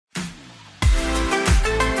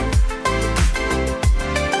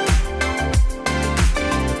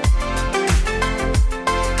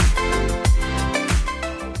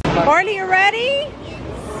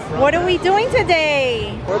What are we doing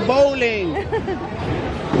today? We're bowling.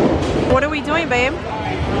 What are we doing, babe?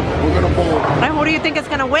 We're gonna bowl. And who do you think is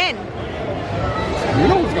gonna win? You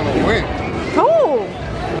know who's gonna win. Who?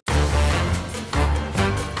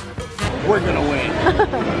 We're gonna win.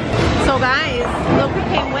 So guys, look who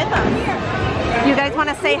came with us. You guys want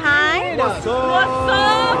to say hi? What's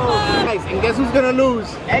up? Guys, and guess who's gonna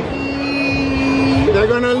lose? Eggy. They're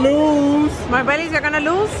gonna lose. Maibelys, you're gonna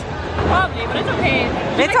lose? Probably, but it's okay.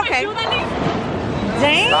 It's okay.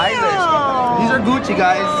 Damn. These are Gucci,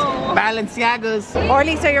 guys. Balenciagas.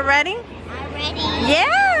 Orly, so you're ready? I'm ready. Yeah.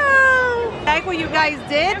 Like what you guys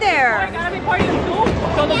did there. Gotta be part of the school.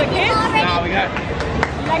 So the kids. Nah, we got.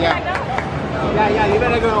 Like Yeah, you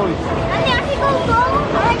better go, Orly.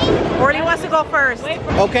 Orly wants to go first.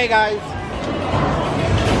 Okay, guys.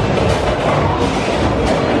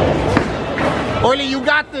 Orly, you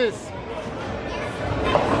got this.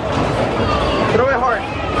 Throw it hard.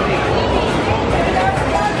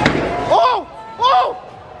 Oh! Oh!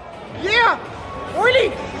 Yeah!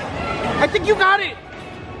 Orly! I think you got it.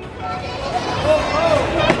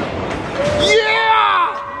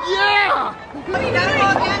 Yeah! Yeah!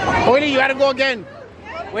 Orly, you gotta go again.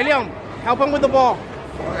 William, help him with the ball.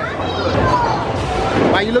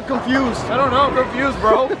 Why you look confused? I don't know, I'm confused,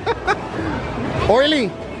 bro. Orly,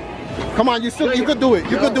 come on, you could do it.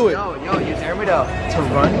 You could do it. Yo, you dare me to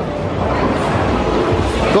run?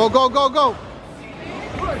 Go, go, go, go.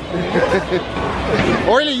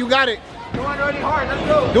 Orly, you got it. Come on, really hard, let's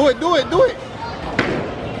go. Do it, do it, do it.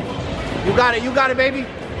 You got it, baby.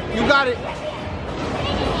 You got it.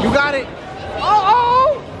 You got it. Oh,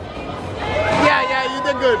 oh. Yeah, you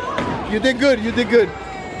did good. You did good, you did good.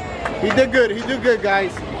 He did good,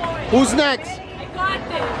 guys. Who's next? I got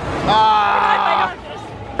this. Ah.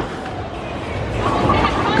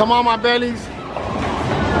 Come on, Maibelys.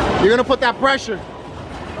 You're gonna put that pressure.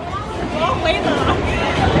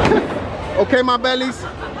 Okay, Maibelys.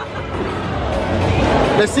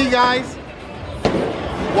 Let's see, guys.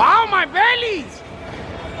 Wow, Maibelys.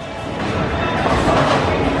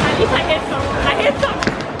 At least I hit some.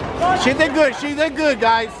 She did good,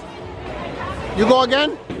 guys. You go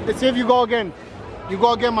again? Let's see if you go again. You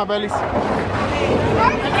go again, Maibelys. I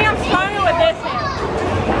think I'm stronger with this hand.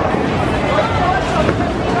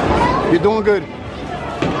 You're doing good.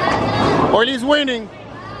 Orly's winning.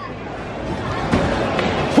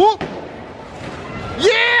 Whoop!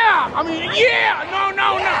 Yeah! I mean, yeah!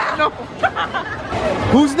 No.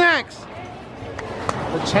 Who's next?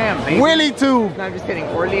 The champ, baby. Willytube. No, I'm just kidding.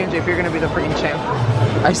 Orly and JP are gonna be the freaking champ.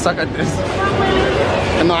 I suck at this.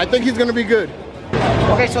 No, I think he's gonna be good.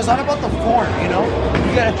 Okay, so it's not about the form, you know?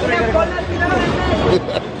 You gotta go.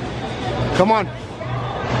 Come on.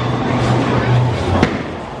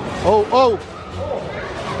 Oh.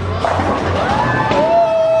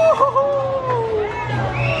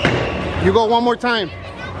 You go one more time.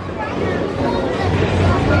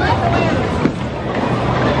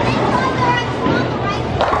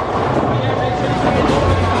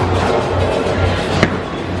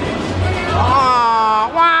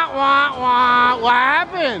 What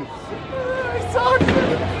happened?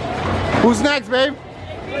 Who's next, babe?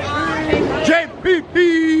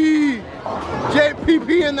 JPP! JPP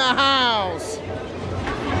in the house.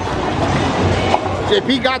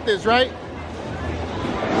 JP got this, right?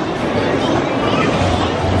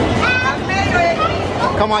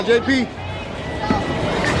 Come on, JP.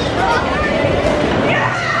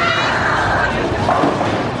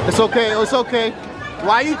 It's okay, it's okay.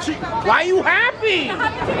 Why are you happy? It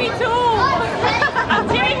happened to me too. I'm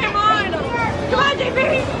cheering him on. Come on, JP.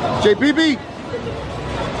 JPP.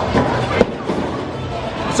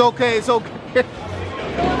 It's okay, it's okay.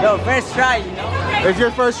 Yo, first try, you know? It's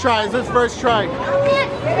your first try, it's his first try.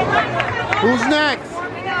 Who's next?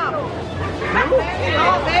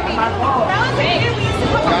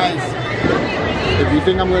 Guys, if you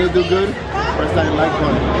think I'm gonna do good, press that like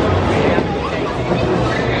button.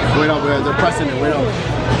 Wait up, they're pressing it, wait up.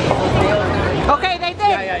 Okay, they did.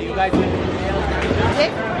 Yeah, you guys win.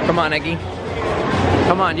 Come on, Eggy.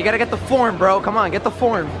 Come on, you gotta get the form, bro. Come on, get the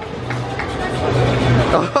form.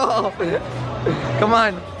 Oh. Come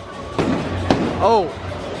on. Oh.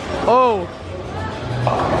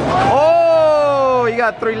 You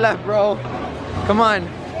got 3 left, bro. Come on.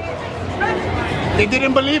 They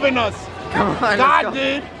didn't believe in us. Come on. God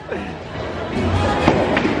did.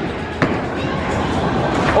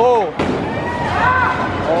 Oh.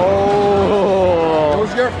 It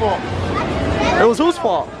was your fault. It was whose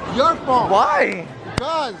fault? Your fault. Why?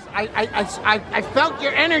 Because I felt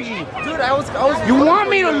your energy. Dude, I was You want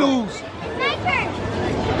me to lose?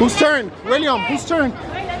 Whose turn? William, whose turn?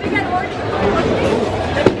 Wait, let me get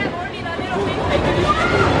Orly.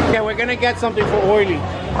 gonna get something for Orly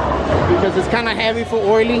because it's kind of heavy for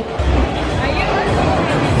Orly.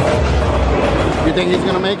 You think he's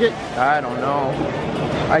gonna make it? I don't know.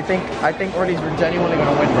 I think Orly's genuinely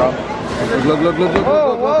gonna win, bro. Look.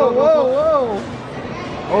 Whoa.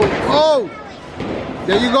 Oh.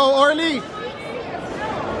 There you go, Orly.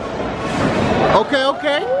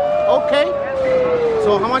 Okay.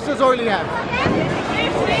 So how much does Orly have?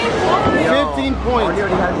 15 points.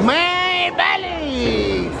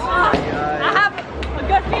 Maibelys! I have a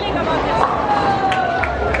good feeling about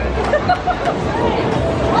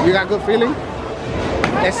this. You got good feeling?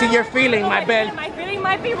 Let's see your feeling, Maibel. My feeling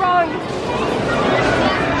might be wrong.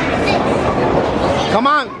 Come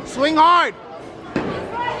on, swing hard.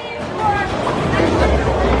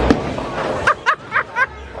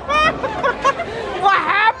 What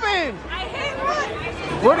happened? I hit one.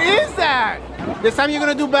 What is that? This time you're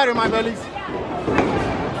gonna do better, Maibelys.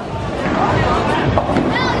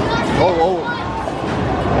 Oh.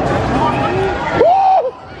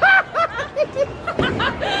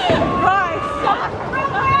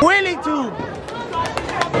 Willytube.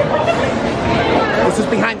 This is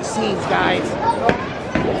behind the scenes, guys.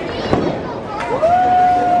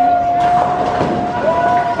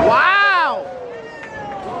 Wow.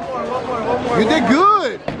 You did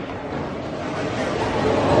good.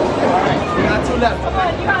 You got 2 left. Come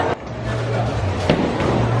on, you got it.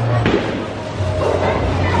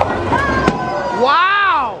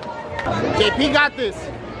 Wow. JP got this.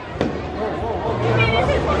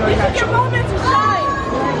 This is your moment to shine.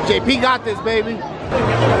 JP got this, baby.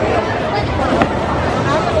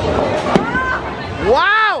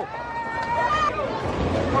 Wow.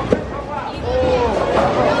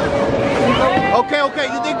 Okay.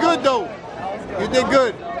 You did good, though. You did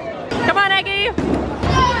good. Come on, Eggie.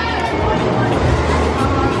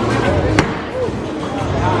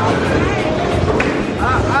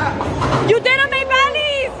 You did it,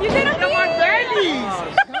 Maibelys! You did it, Maibelys!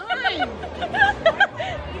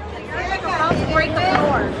 Break the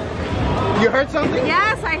floor. You heard something?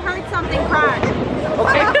 Yes, I heard something crack.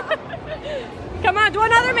 Okay. Come on, do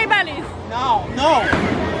another Maibelys. No.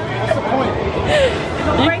 What's the point?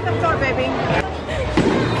 Break the floor, baby.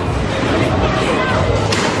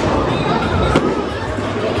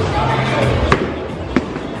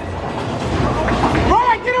 Bro,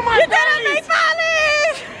 I did it, You did it,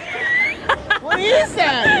 Maibelys! What is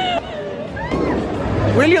that?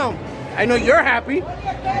 William, I know you're happy.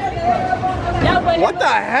 Yeah, but What the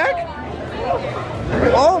heck?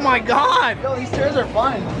 Oh my God. Yo, these chairs are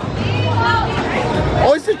fun.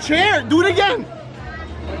 Oh, it's a chair. Do it again.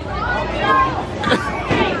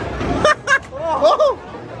 Whoa.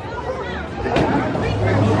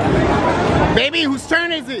 Baby, whose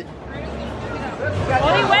turn is it?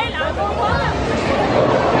 only wait, I'm going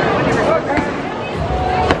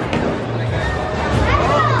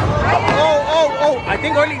Oh, I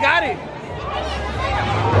think Orly got it.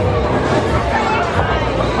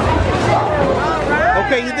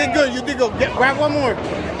 Okay, you did good. Grab one more.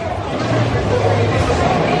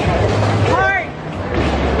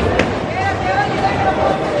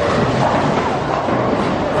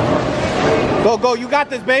 Go. You got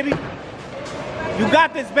this, baby. You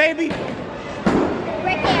got this, baby.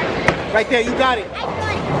 Right there. Right there, you got it. I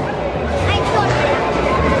got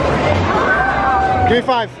it. Give me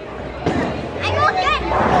 5. I got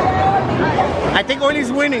it. I think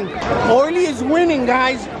Orly's winning. Orly is winning,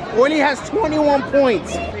 guys. Orly has 21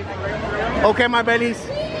 points. Okay, Maibelys.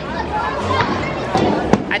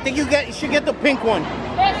 I think you should get the pink one.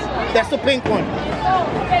 That's the pink one.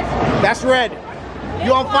 That's red.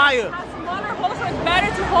 You on fire. A smaller hole, so it's better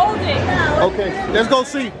to hold it. Okay, let's go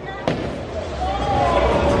see.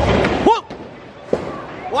 Whoop!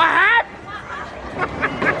 What happened?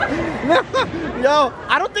 Yo,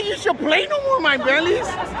 I don't think you should play no more, Maibelys.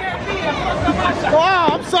 Oh,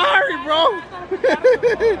 I'm sorry, bro. I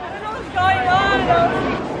don't know what's going on.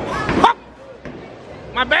 Hup!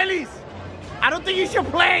 Maibelys, I don't think you should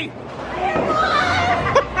play.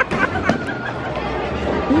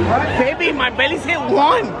 Baby, Maibelys hit 1.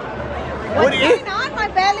 What's going on,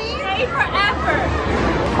 Maibelys? Pay for effort.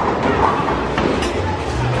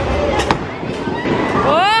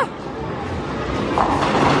 Oh!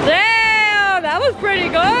 Damn, that was pretty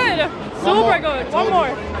good. Super good. One more.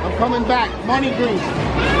 I'm coming back. Money green.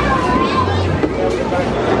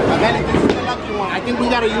 Maibelys, this is the lucky one. I think we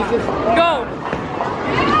gotta use this. Go.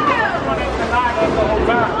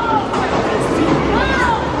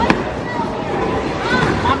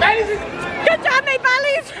 Good job,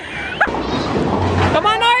 Maibelys. Come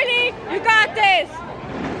on, Orly. You got this. I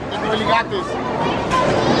think Orly got this.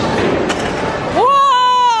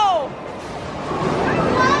 Whoa!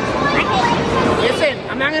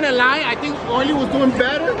 gonna lie, I think Orly was doing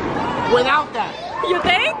better without that. You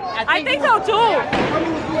think? I think so too.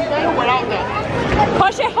 Orly was doing better without that.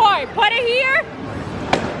 Push it hard. Put it here.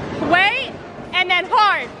 Wait, and then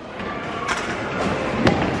hard.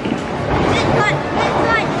 This one.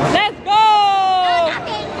 Let's go.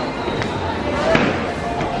 Nothing.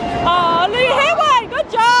 Oh, look, you hit one. Good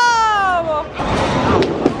job.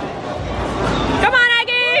 Come on,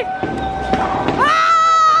 Aggie.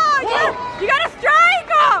 Oh, you got a strike.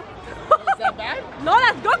 Is that bad? No,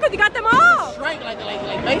 that's good because you got them all. Strike like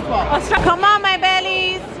baseball. A strike. Come on,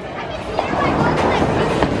 Maibelys.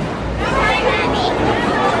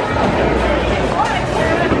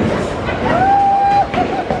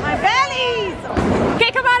 Maibelys.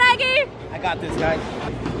 Okay, come on, Aggie. I got this, guys.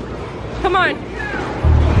 Come on.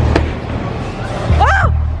 Oh,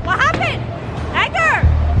 what happened?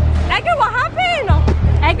 Edgar, what happened?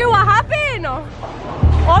 Edgar, what happened?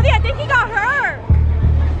 Orly, I think he got hurt.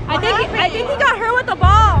 I think he got hurt with the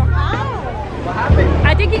ball. What happened?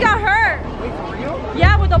 I think he got hurt. Wait, for real?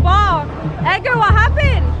 Yeah, with the ball. Edgar, what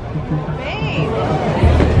happened? Babe.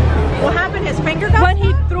 What happened? His finger got When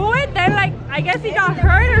he threw it, then like, I guess he got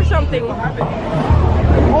hurt or something. What happened?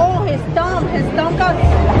 Oh, his thumb got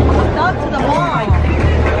stuck to the ball.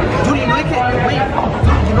 Dude, you know you can't, wait,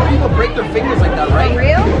 dude, you know people break their fingers like that, right? For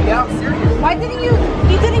real? Yeah, I'm serious. Why didn't you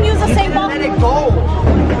use the same ball? Let it go.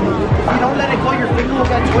 If you don't let it go, your finger will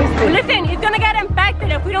get twisted. Listen, he's gonna get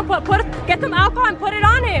infected if we don't get some alcohol and put it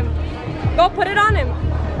on him. Go put it on him.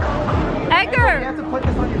 You Edgar, have to put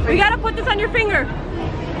this on your finger. we gotta put this on your finger.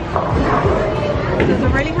 Does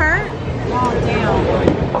it really hurt? Oh,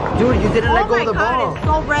 damn. Dude, you didn't let Oh go my of the God, ball. it's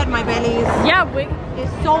so red, Maibelys. Yeah,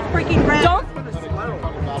 It's so freaking red. don't.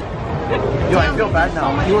 Yo, I feel bad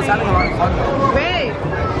now. He was having a lot of fun though.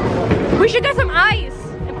 Babe, We should get some ice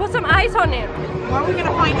and put some ice on it. where are we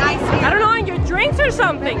gonna find ice here? I don't know, in your drinks or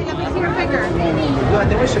something. Let me see your finger. Yo, I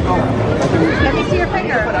think we should go. Let me see your Put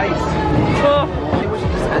finger. ice. Oh,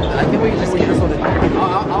 I think we can just leave this on the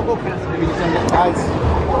I'll go past it. Ice.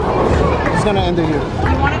 It's gonna end it here.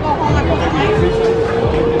 You wanna go home and put some ice?